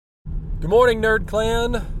Good morning, Nerd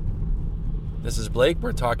Clan. This is Blake.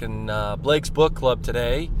 We're talking Blake's Book Club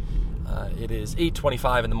today. It is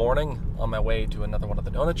 8:25 in the morning, on my way to another one of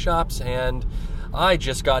the donut shops, and I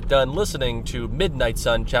just got done listening to Midnight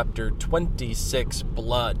Sun, Chapter 26,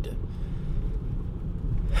 Blood.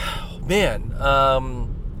 Man,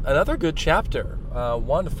 another good chapter.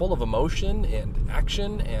 One full of emotion and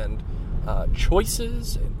action and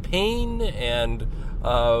choices and pain and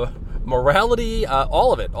morality,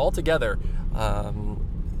 all of it, all together.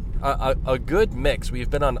 A good mix. We've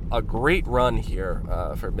been on a great run here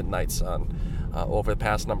for Midnight Sun over the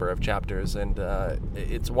past number of chapters, and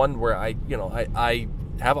it's one where I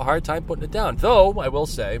have a hard time putting it down. Though I will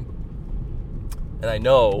say, and I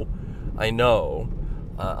know,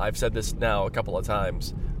 I've said this now a couple of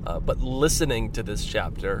times, but listening to this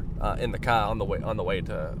chapter in the car on the way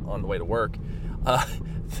to work.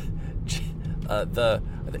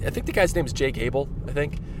 I think the guy's name is Jake Abel, I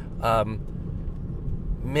think.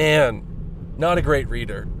 Man, not a great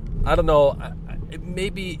reader. I don't know.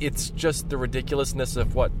 Maybe it's just the ridiculousness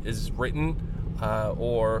of what is written,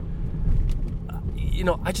 or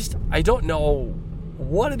I don't know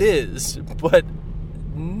what it is, but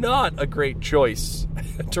not a great choice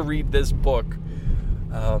to read this book.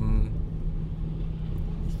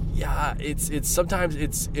 Yeah, it's sometimes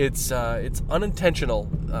it's unintentional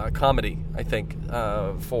comedy, I think,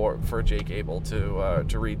 for Jake Abel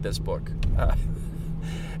to read this book,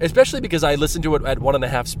 especially because I listened to it at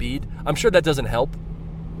 1.5 speed. I'm sure that doesn't help,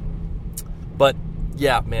 but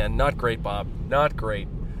yeah, man, not great, Bob, not great.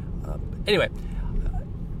 Anyway,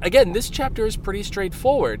 again, this chapter is pretty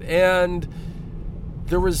straightforward, and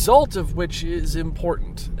the result of which is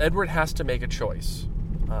important. Edward has to make a choice.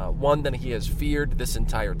 One that he has feared this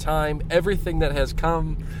entire time. Everything that has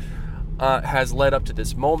come has led up to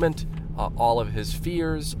this moment. All of his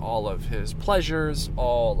fears, all of his pleasures,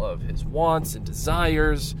 all of his wants and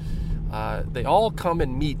desires, they all come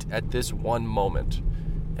and meet at this one moment.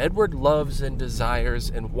 Edward loves and desires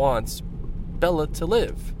and wants Bella to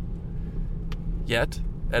live. Yet,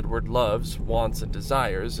 Edward loves, wants, and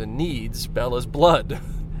desires and needs Bella's blood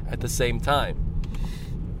at the same time.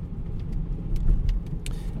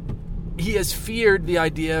 He has feared the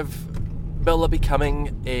idea of Bella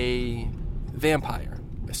becoming a vampire,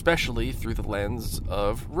 especially through the lens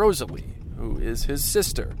of Rosalie, who is his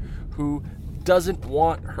sister, who doesn't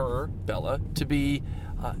want her, Bella, to be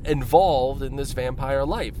involved in this vampire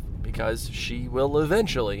life, because she will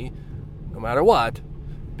eventually, no matter what,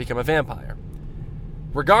 become a vampire.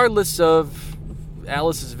 Regardless of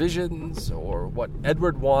Alice's visions or what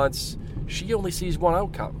Edward wants, she only sees one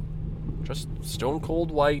outcome. Just stone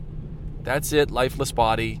cold white. That's it, lifeless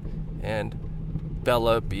body, and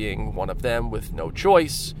Bella being one of them with no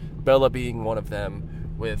choice, Bella being one of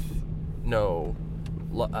them with no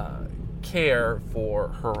care for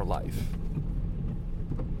her life.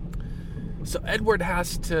 So Edward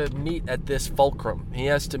has to meet at this fulcrum. He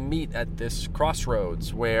has to meet at this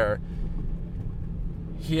crossroads where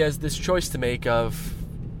he has this choice to make of,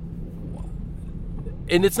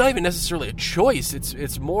 and it's not even necessarily a choice,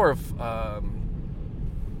 it's more of,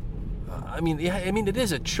 it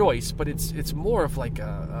is a choice, but it's more of like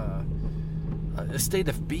a state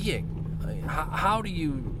of being. I mean,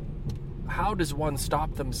 how does one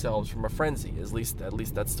stop themselves from a frenzy? At least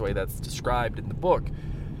that's the way that's described in the book.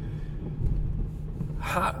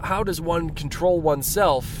 How does one control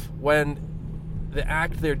oneself when the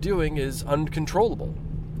act they're doing is uncontrollable?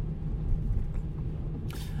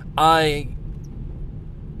 I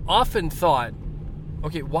often thought,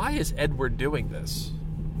 okay, why is Edward doing this?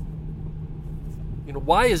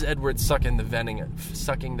 Why is Edward sucking the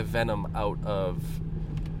venom out of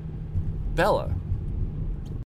Bella?